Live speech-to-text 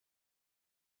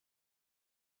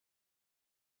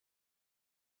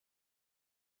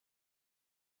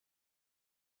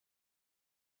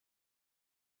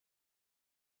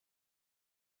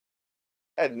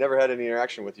I had never had any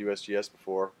interaction with USGS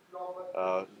before.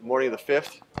 Morning of the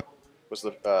 5th was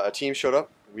a team showed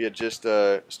up. We had just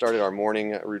started our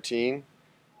morning routine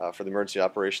for the Emergency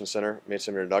Operations Center, made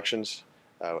some introductions.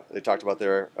 They talked about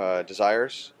their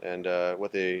desires and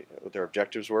what their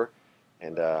objectives were,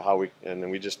 and and then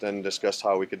we just then discussed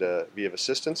how we could be of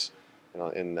assistance,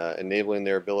 in enabling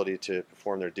their ability to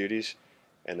perform their duties,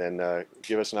 and then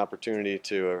give us an opportunity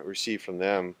to receive from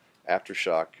them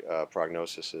aftershock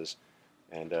prognoses.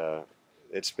 And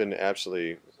it's been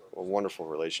absolutely a wonderful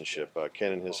relationship.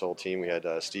 Ken and his whole team. We had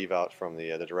Steve out from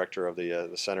the director of the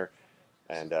center,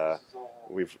 and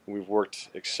we've worked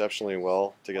exceptionally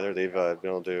well together. They've been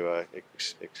able to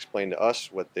explain to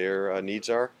us what their needs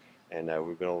are, and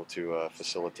we've been able to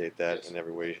facilitate that in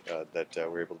every way that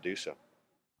we're able to do so.